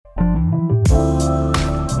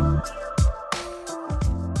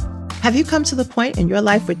Have you come to the point in your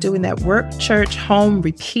life where doing that work, church, home,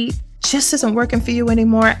 repeat just isn't working for you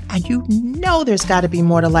anymore, and you know there's got to be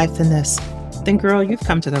more to life than this? Then girl, you've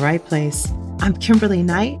come to the right place. I'm Kimberly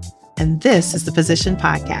Knight, and this is the Position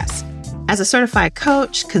Podcast. As a certified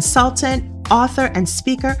coach, consultant, author, and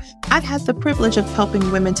speaker, I've had the privilege of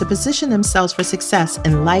helping women to position themselves for success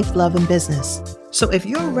in life, love, and business. So if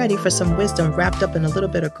you're ready for some wisdom wrapped up in a little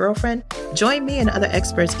bit of girlfriend, join me and other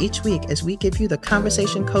experts each week as we give you the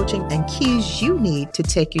conversation, coaching, and keys you need to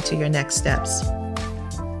take you to your next steps.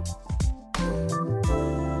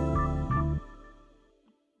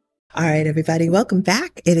 All right, everybody, welcome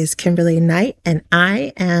back. It is Kimberly Knight, and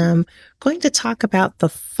I am going to talk about the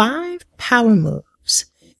 5 power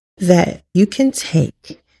moves that you can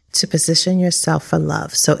take to position yourself for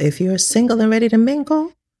love. So if you're single and ready to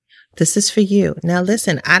mingle, this is for you. Now,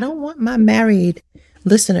 listen, I don't want my married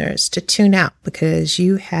listeners to tune out because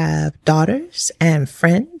you have daughters and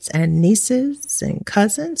friends and nieces and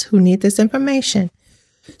cousins who need this information.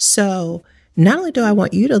 So not only do I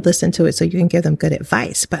want you to listen to it so you can give them good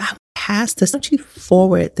advice, but I pass this, don't you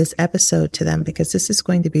forward this episode to them because this is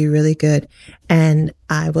going to be really good. And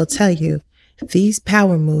I will tell you, these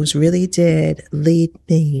power moves really did lead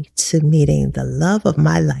me to meeting the love of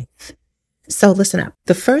my life. So listen up.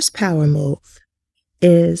 The first power move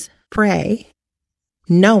is pray,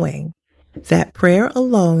 knowing that prayer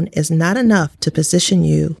alone is not enough to position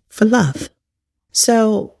you for love.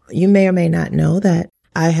 So you may or may not know that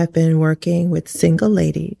I have been working with single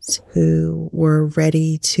ladies who were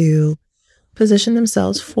ready to position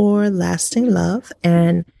themselves for lasting love.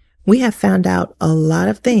 And we have found out a lot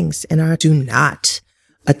of things in our do not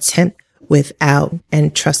attempt without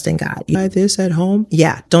and trusting God. You try this at home?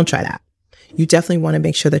 Yeah, don't try that. You definitely want to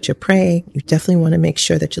make sure that you're praying. You definitely want to make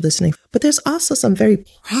sure that you're listening. But there's also some very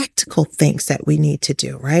practical things that we need to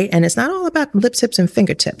do, right? And it's not all about lip tips and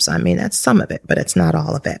fingertips. I mean, that's some of it, but it's not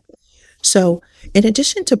all of it. So in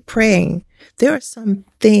addition to praying, there are some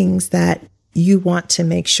things that you want to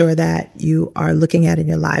make sure that you are looking at in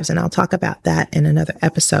your lives. And I'll talk about that in another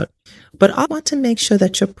episode. But I want to make sure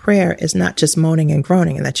that your prayer is not just moaning and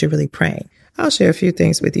groaning and that you're really praying. I'll share a few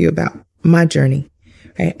things with you about my journey.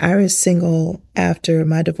 Right? I was single after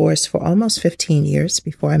my divorce for almost 15 years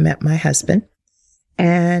before I met my husband.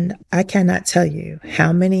 And I cannot tell you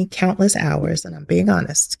how many countless hours, and I'm being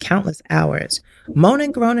honest, countless hours,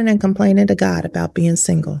 moaning, groaning, and complaining to God about being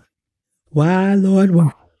single. Why, Lord,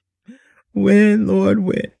 why? When, Lord,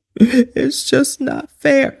 when? It's just not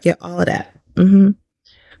fair. Yeah, all of that.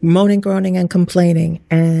 Moaning, groaning, and complaining.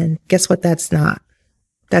 And guess what? That's not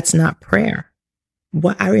prayer.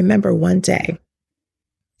 What I remember one day,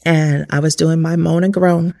 and I was doing my moan and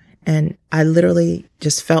groan, and I literally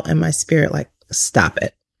just felt in my spirit like, stop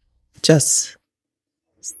it. Just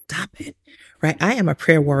stop it. Right? I am a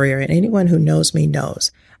prayer warrior, and anyone who knows me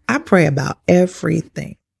knows I pray about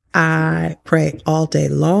everything. I pray all day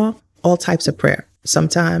long, all types of prayer.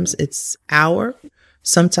 Sometimes it's hour.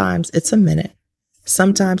 Sometimes it's a minute.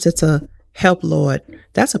 Sometimes it's a help, Lord.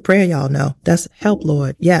 That's a prayer, y'all know. That's help,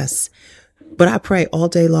 Lord. Yes. But I pray all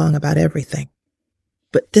day long about everything.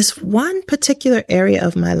 But this one particular area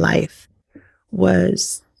of my life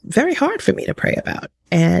was very hard for me to pray about.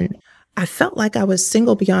 And I felt like I was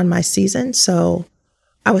single beyond my season. So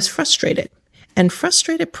I was frustrated. And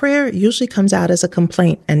frustrated prayer usually comes out as a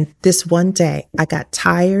complaint. And this one day I got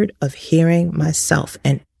tired of hearing myself,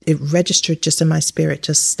 and it registered just in my spirit.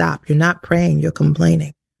 Just stop. You're not praying. You're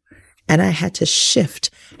complaining. And I had to shift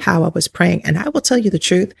how I was praying. And I will tell you the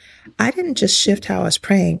truth. I didn't just shift how I was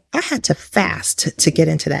praying. I had to fast to get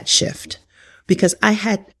into that shift because I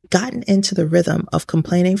had gotten into the rhythm of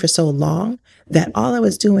complaining for so long that all I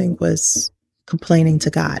was doing was complaining to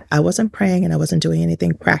God. I wasn't praying and I wasn't doing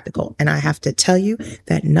anything practical. And I have to tell you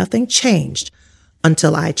that nothing changed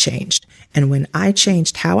until I changed. And when I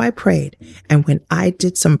changed how I prayed and when I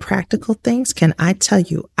did some practical things, can I tell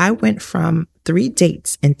you, I went from 3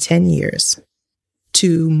 dates in 10 years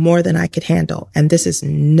to more than I could handle. And this is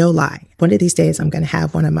no lie. One of these days, I'm going to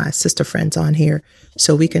have one of my sister friends on here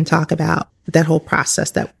so we can talk about that whole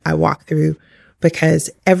process that I walked through,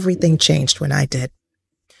 because everything changed when I did.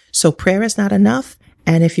 So prayer is not enough.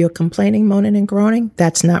 And if you're complaining, moaning, and groaning,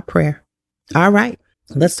 that's not prayer. All right.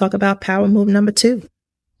 Let's talk about power move number 2.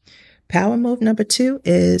 Power move number 2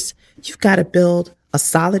 is you've got to build a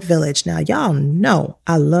solid village. Now, y'all know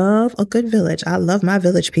I love a good village. I love my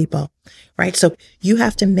village people, right? So you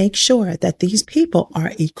have to make sure that these people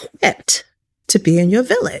are equipped to be in your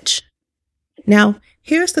village. Now,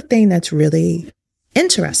 here's the thing that's really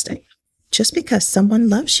interesting. Just because someone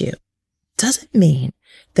loves you doesn't mean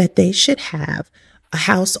that they should have a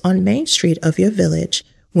house on Main Street of your village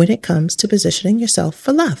when it comes to positioning yourself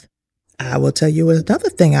for love. I will tell you another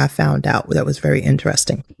thing I found out that was very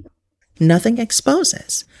interesting. Nothing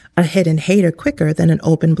exposes a hidden hater quicker than an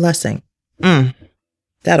open blessing.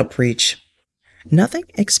 That'll preach. Nothing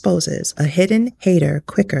exposes a hidden hater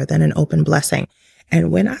quicker than an open blessing.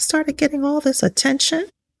 And when I started getting all this attention,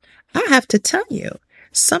 I have to tell you,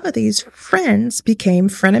 some of these friends became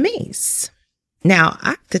frenemies. Now,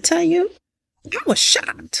 I have to tell you, I was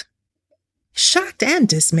shocked. Shocked and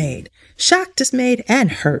dismayed. Shocked, dismayed,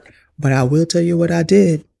 and hurt. But I will tell you what I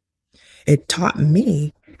did. It taught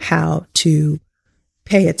me how to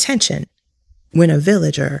pay attention when a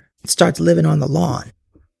villager starts living on the lawn.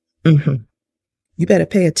 You better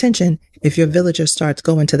pay attention if your villager starts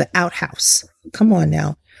going to the outhouse. Come on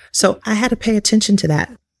now. So I had to pay attention to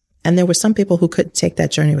that. And there were some people who couldn't take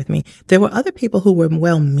that journey with me. There were other people who were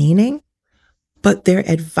well-meaning, but their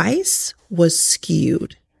advice was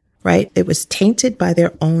skewed, right? It was tainted by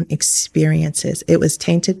their own experiences. It was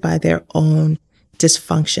tainted by their own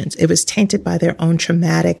dysfunctions. It was tainted by their own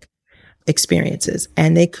traumatic experiences.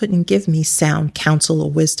 And they couldn't give me sound counsel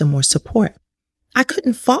or wisdom or support. I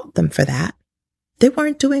couldn't fault them for that. They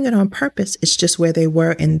weren't doing it on purpose. It's just where they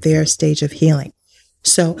were in their stage of healing.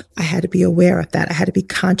 So I had to be aware of that. I had to be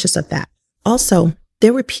conscious of that. Also,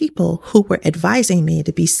 there were people who were advising me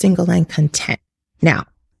to be single and content. Now,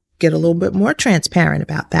 get a little bit more transparent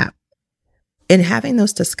about that. In having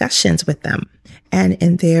those discussions with them and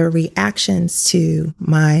in their reactions to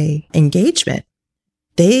my engagement,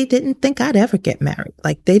 they didn't think I'd ever get married.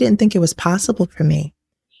 Like, they didn't think it was possible for me.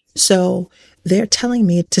 So they're telling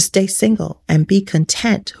me to stay single and be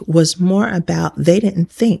content was more about they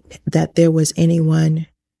didn't think that there was anyone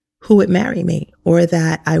who would marry me or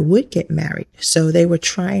that I would get married. So they were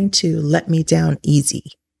trying to let me down easy.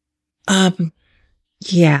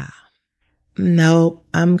 Yeah. No,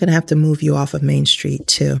 I'm going to have to move you off of Main Street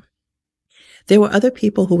too. There were other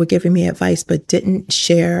people who were giving me advice, but didn't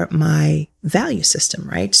share my value system,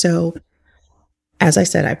 right? So as I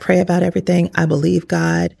said, I pray about everything. I believe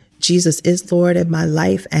God. Jesus is Lord in my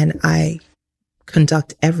life, and I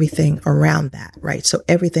conduct everything around that, right? So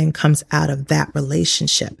everything comes out of that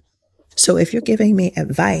relationship. So if you're giving me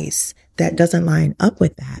advice that doesn't line up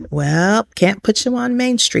with that, well, can't put you on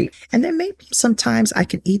Main Street. And then maybe sometimes I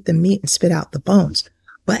can eat the meat and spit out the bones.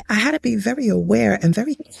 But I had to be very aware and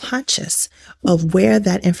very conscious of where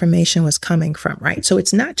that information was coming from, right? So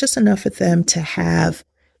it's not just enough for them to have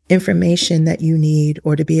information that you need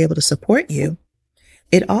or to be able to support you.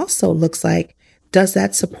 It also looks like, does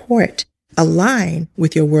that support align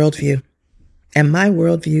with your worldview? And my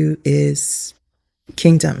worldview is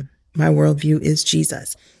kingdom. My worldview is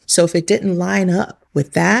Jesus. So if it didn't line up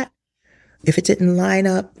with that, if it didn't line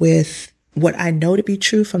up with what I know to be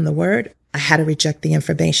true from the word, I had to reject the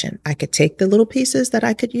information. I could take the little pieces that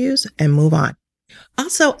I could use and move on.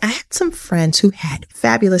 Also, I had some friends who had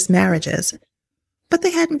fabulous marriages, but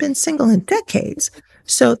they hadn't been single in decades.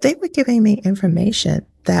 So they were giving me information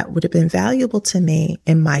that would have been valuable to me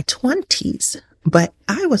in my 20s. But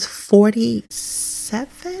I was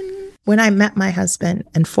 47 when I met my husband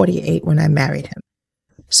and 48 when I married him.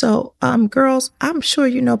 So, girls, I'm sure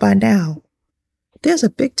you know by now, there's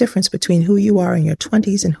a big difference between who you are in your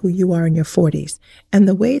 20s and who you are in your 40s. And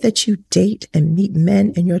the way that you date and meet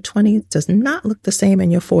men in your 20s does not look the same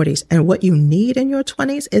in your 40s. And what you need in your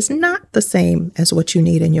 20s is not the same as what you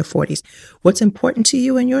need in your 40s. What's important to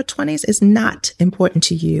you in your 20s is not important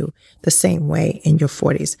to you the same way in your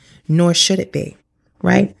 40s, nor should it be,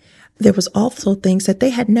 right? There was also things that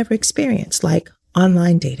they had never experienced, like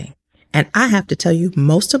online dating. And I have to tell you,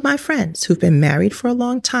 most of my friends who've been married for a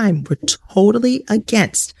long time were totally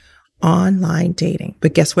against online dating.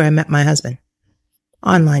 But guess where I met my husband?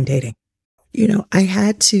 Online dating. You know, I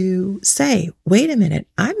had to say, wait a minute,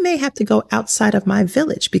 I may have to go outside of my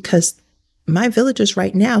village because my villagers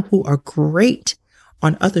right now who are great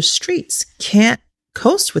on other streets can't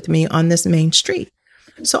coast with me on this main street.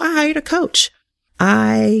 So I hired a coach.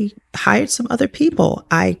 I hired some other people.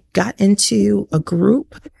 I got into a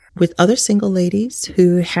group with other single ladies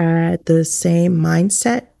who had the same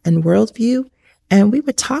mindset and worldview. And we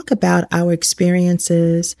would talk about our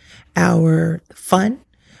experiences, our fun,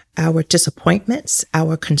 our disappointments,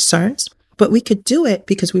 our concerns. But we could do it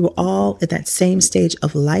because we were all at that same stage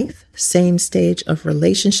of life, same stage of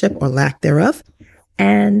relationship or lack thereof.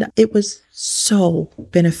 And it was so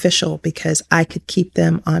beneficial because I could keep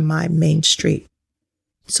them on my main street.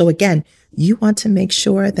 So again, you want to make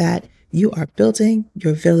sure that you are building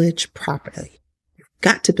your village properly. You've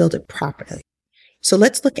got to build it properly. So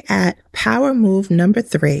let's look at power move number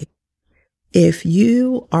 3. If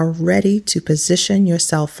you are ready to position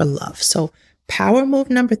yourself for love. So Power move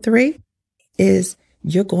number 3 is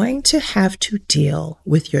you're going to have to deal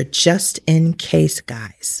with your just in case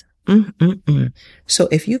guys. So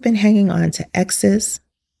if you've been hanging on to exes,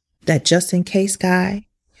 that just in case guy,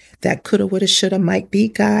 that coulda, woulda, shoulda, might be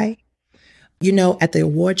guy, at the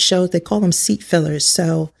award shows, they call them seat fillers.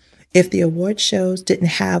 So if the award shows didn't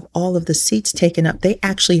have all of the seats taken up, they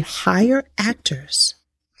actually hire actors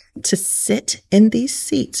to sit in these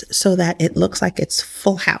seats so that it looks like it's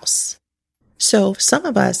full house. So some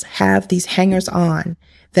of us have these hangers on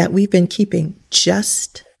that we've been keeping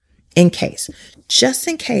just in case. Just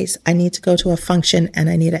in case I need to go to a function and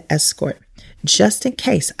I need an escort. Just in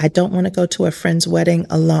case I don't want to go to a friend's wedding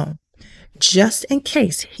alone. Just in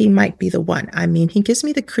case he might be the one. I mean, he gives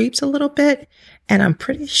me the creeps a little bit, and I'm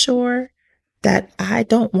pretty sure that I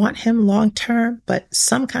don't want him long term, but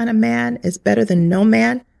some kind of man is better than no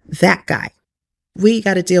man. That guy. We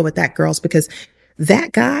got to deal with that, girls, because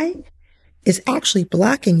that guy is actually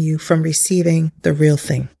blocking you from receiving the real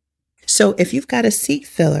thing. So if you've got a seat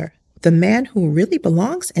filler, the man who really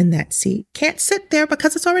belongs in that seat can't sit there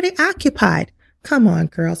because it's already occupied. Come on,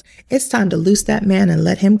 girls. It's time to loose that man and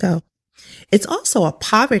let him go. It's also a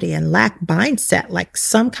poverty and lack mindset, like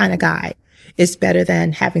some kind of guy is better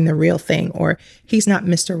than having the real thing, or he's not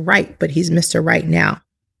Mr. Right, but he's Mr. Right now.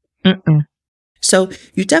 So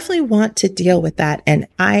you definitely want to deal with that. And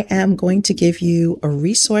I am going to give you a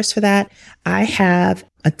resource for that. I have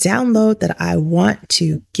a download that I want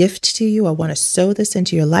to gift to you. I want to sow this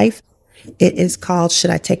into your life. It is called, Should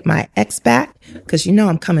I Take My Ex Back? Because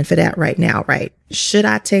I'm coming for that right now, right? Should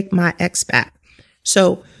I take my ex back?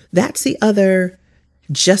 So that's the other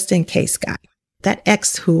just in case guy. That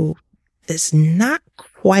ex who is not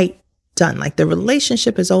quite done. Like the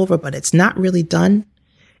relationship is over, but it's not really done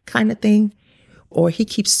kind of thing. Or he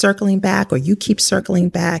keeps circling back, or you keep circling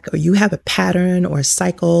back, or you have a pattern or a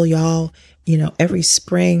cycle, y'all. Every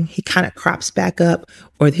spring he kind of crops back up.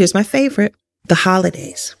 Or here's my favorite, the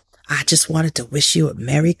holidays. I just wanted to wish you a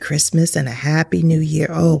Merry Christmas and a Happy New Year.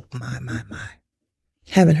 Oh, my.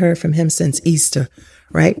 Haven't heard from him since Easter,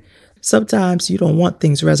 right? Sometimes you don't want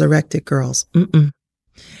things resurrected, girls.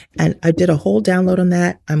 And I did a whole download on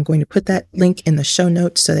that. I'm going to put that link in the show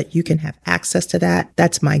notes so that you can have access to that.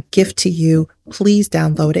 That's my gift to you. Please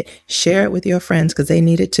download it. Share it with your friends because they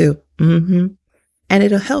need it too. And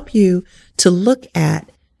it'll help you to look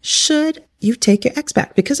at, should you take your ex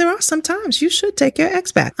back? Because there are some times you should take your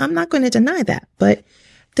ex back. I'm not going to deny that. But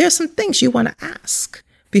there's some things you want to ask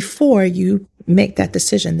before you make that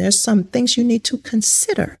decision. There's some things you need to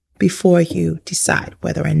consider before you decide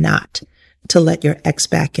whether or not to let your ex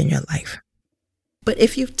back in your life. But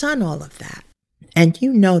if you've done all of that and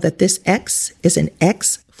you know that this ex is an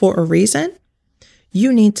ex for a reason,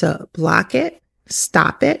 you need to block it,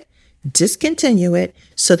 stop it, discontinue it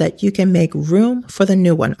so that you can make room for the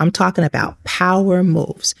new one. I'm talking about power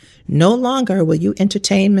moves. No longer will you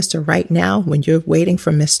entertain Mr. Right now when you're waiting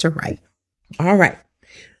for Mr. Right. All right.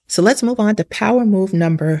 So let's move on to power move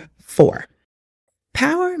number 4.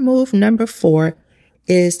 Power move number 4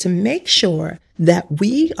 is to make sure that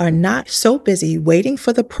we are not so busy waiting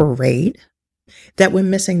for the parade that we're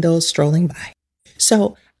missing those strolling by.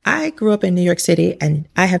 So I grew up in New York City, and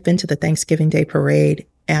I have been to the Thanksgiving Day parade,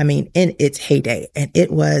 in its heyday, and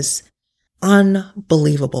it was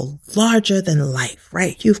unbelievable, larger than life,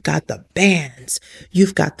 right? You've got the bands,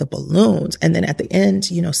 you've got the balloons, and then at the end,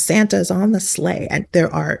 Santa's on the sleigh, and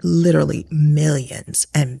there are literally millions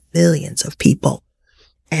and millions of people.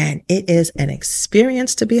 And it is an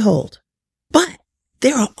experience to behold. But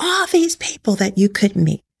there are all these people that you could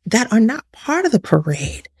meet that are not part of the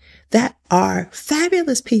parade, that are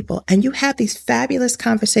fabulous people. And you have these fabulous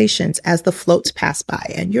conversations as the floats pass by,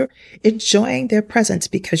 and you're enjoying their presence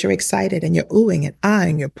because you're excited and you're oohing and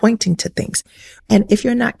eyeing, you're pointing to things. And if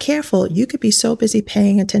you're not careful, you could be so busy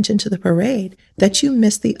paying attention to the parade that you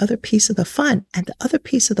miss the other piece of the fun. And the other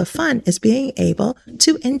piece of the fun is being able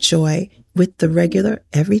to enjoy with the regular,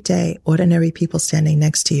 everyday, ordinary people standing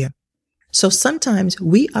next to you. So sometimes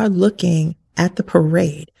we are looking at the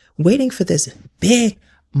parade, waiting for this big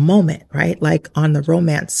moment, right? Like on the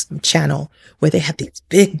romance channel where they have these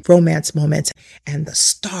big romance moments and the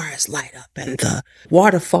stars light up and the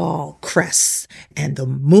waterfall crests and the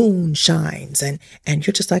moon shines and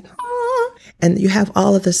you're just like, oh, and you have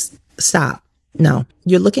all of this. Stop. No,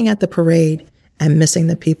 you're looking at the parade and missing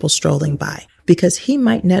the people strolling by, because he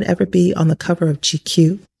might not ever be on the cover of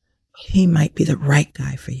GQ. He might be the right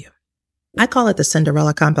guy for you. I call it the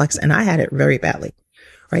Cinderella complex, and I had it very badly,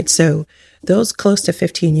 right? So those close to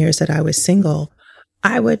 15 years that I was single,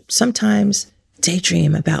 I would sometimes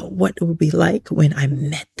daydream about what it would be like when I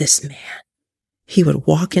met this man. He would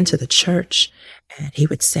walk into the church and he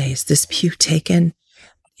would say, "Is this pew taken?"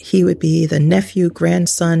 He would be the nephew,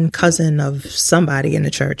 grandson, cousin of somebody in the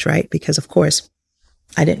church, right? Because of course,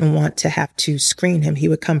 I didn't want to have to screen him. He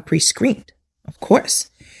would come pre-screened, of course.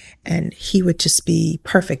 And he would just be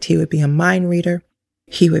perfect. He would be a mind reader.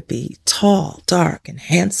 He would be tall, dark, and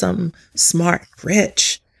handsome, smart,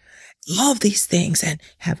 rich, all of these things, and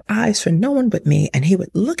have eyes for no one but me. And he would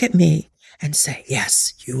look at me and say,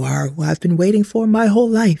 "Yes, you are who I've been waiting for my whole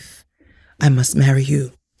life. I must marry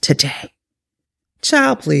you today."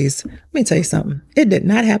 Child, please, let me tell you something. It did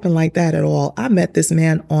not happen like that at all. I met this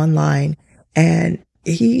man online and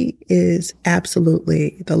he is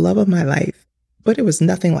absolutely the love of my life, but it was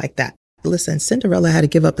nothing like that. Listen, Cinderella had to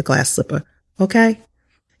give up the glass slipper, okay?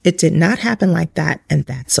 It did not happen like that, and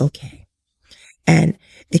that's okay. And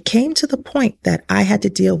it came to the point that I had to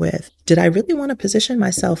deal with, did I really want to position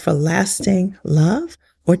myself for lasting love,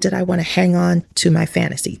 or did I want to hang on to my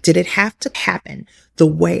fantasy? Did it have to happen the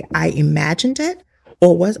way I imagined it?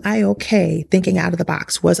 Or was I okay thinking out of the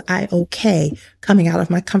box? Was I okay coming out of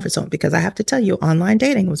my comfort zone? Because I have to tell you, online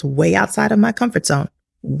dating was way outside of my comfort zone.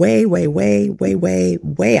 Way, way, way, way, way,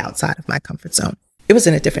 way outside of my comfort zone. It was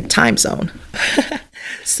in a different time zone.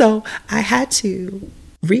 So I had to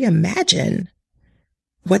reimagine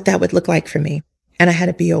what that would look like for me. And I had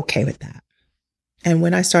to be okay with that. And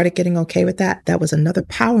when I started getting okay with that, that was another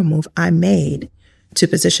power move I made to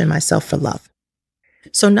position myself for love.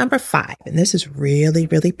 So number 5, and this is really,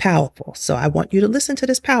 really powerful. So I want you to listen to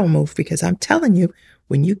this power move because I'm telling you,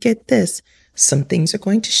 when you get this, some things are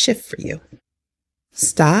going to shift for you.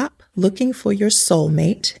 Stop looking for your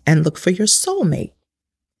soulmate and look for your soulmate.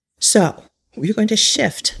 So you're going to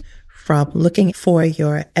shift from looking for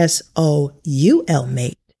your SOUL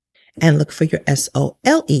mate and look for your SOLE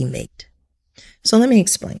mate. So let me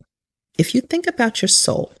explain. If you think about your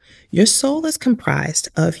soul is comprised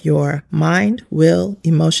of your mind, will,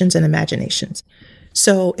 emotions, and imaginations.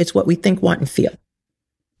 So it's what we think, want, and feel.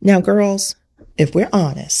 Now, girls, if we're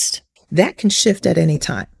honest, that can shift at any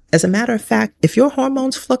time. As a matter of fact, if your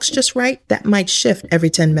hormones flux just right, that might shift every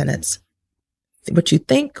 10 minutes. What you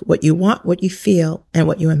think, what you want, what you feel, and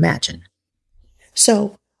what you imagine.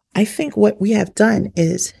 So I think what we have done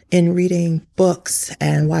is, in reading books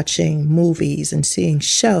and watching movies and seeing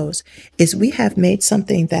shows, is we have made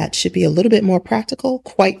something that should be a little bit more practical,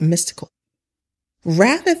 quite mystical.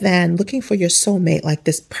 Rather than looking for your soulmate, like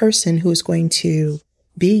this person who's going to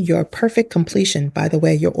be your perfect completion. By the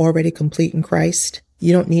way, you're already complete in Christ.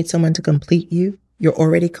 You don't need someone to complete you. You're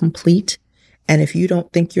already complete. And if you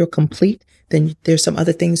don't think you're complete, then there's some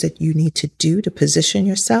other things that you need to do to position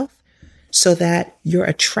yourself so that you're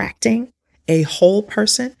attracting a whole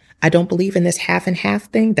person. I don't believe in this half and half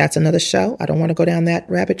thing. That's another show. I don't want to go down that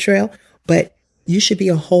rabbit trail, but you should be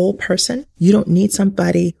a whole person. You don't need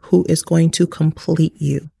somebody who is going to complete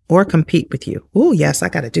you or compete with you. Oh, yes, I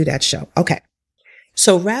got to do that show. Okay.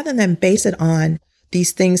 So rather than base it on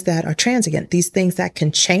these things that are transient, these things that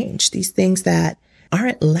can change, these things that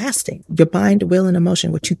aren't lasting, your mind, will, and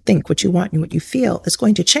emotion, what you think, what you want, and what you feel is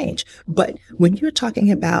going to change. But when you're talking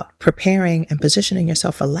about preparing and positioning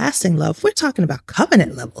yourself for lasting love, we're talking about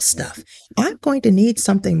covenant level stuff. I'm going to need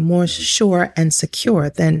something more sure and secure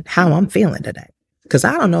than how I'm feeling today. Because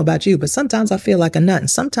I don't know about you, but sometimes I feel like a nut and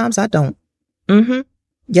sometimes I don't.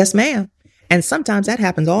 Yes, ma'am. And sometimes that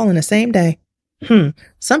happens all in the same day.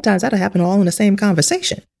 Sometimes that'll happen all in the same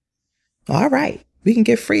conversation. All right. We can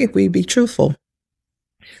get free if we be truthful.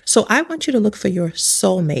 So I want you to look for your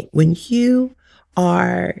soulmate when you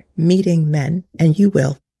are meeting men, and you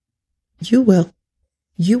will.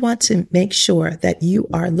 You want to make sure that you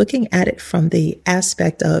are looking at it from the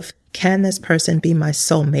aspect of, can this person be my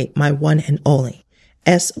soulmate, my one and only?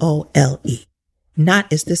 SOLE.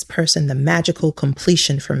 Not, is this person the magical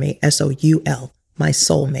completion for me? SOUL, my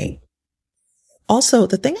soulmate. Also,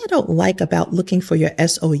 the thing I don't like about looking for your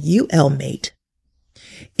SOUL mate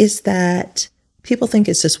is that people think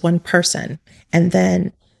it's just one person. And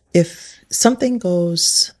then if something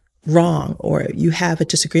goes wrong or you have a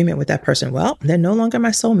disagreement with that person, well, they're no longer my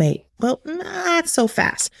soulmate. Well, not so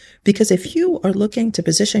fast. Because if you are looking to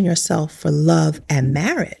position yourself for love and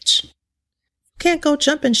marriage, you can't go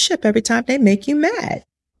jump and ship every time they make you mad.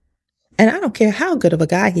 And I don't care how good of a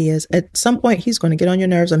guy he is, at some point he's going to get on your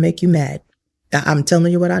nerves or make you mad. I'm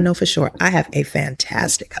telling you what I know for sure. I have a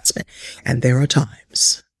fantastic husband, and there are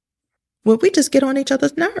times when we just get on each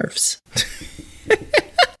other's nerves.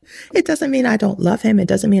 It doesn't mean I don't love him. It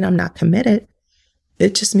doesn't mean I'm not committed.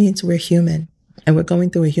 It just means we're human and we're going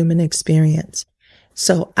through a human experience.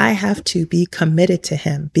 So I have to be committed to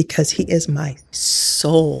him because he is my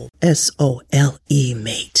soul, SOLE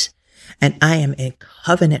mate. and I am in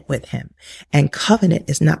covenant with him. And covenant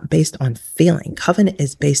is not based on feeling. Covenant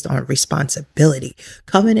is based on responsibility.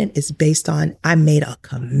 Covenant is based on I made a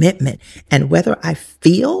commitment. And whether I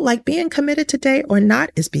feel like being committed today or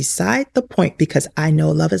not is beside the point, because I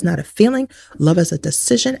know love is not a feeling. Love is a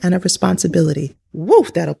decision and a responsibility. Woo,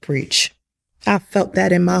 that'll preach. I felt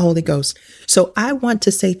that in my Holy Ghost. So I want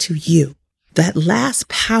to say to you, that last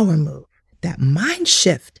power move, that mind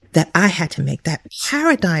shift that I had to make, that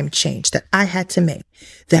paradigm change that I had to make,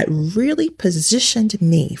 that really positioned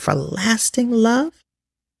me for lasting love,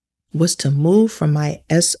 was to move from my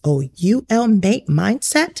SOUL mate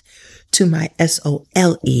mindset to my SOLE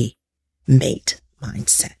mate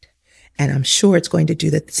mindset. And I'm sure it's going to do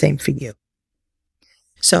the same for you.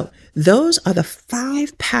 So those are the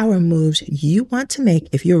 5 power moves you want to make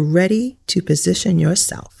if you're ready to position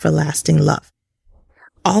yourself for lasting love.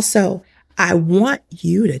 Also, I want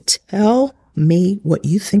you to tell me what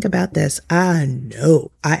you think about this. I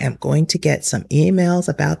know I am going to get some emails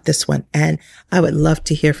about this one, and I would love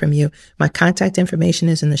to hear from you. My contact information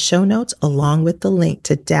is in the show notes, along with the link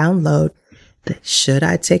to download the Should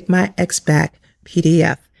I Take My Ex Back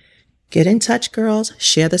PDF. Get in touch, girls.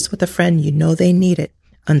 Share this with a friend. You know they need it.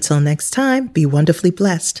 Until next time, be wonderfully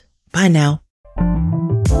blessed. Bye now.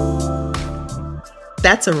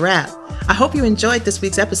 That's a wrap. I hope you enjoyed this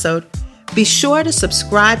week's episode. Be sure to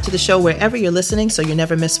subscribe to the show wherever you're listening so you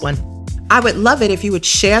never miss one. I would love it if you would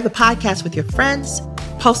share the podcast with your friends,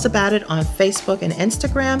 post about it on Facebook and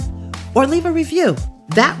Instagram, or leave a review.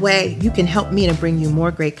 That way you can help me to bring you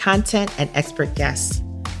more great content and expert guests.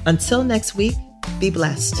 Until next week, be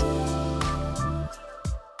blessed.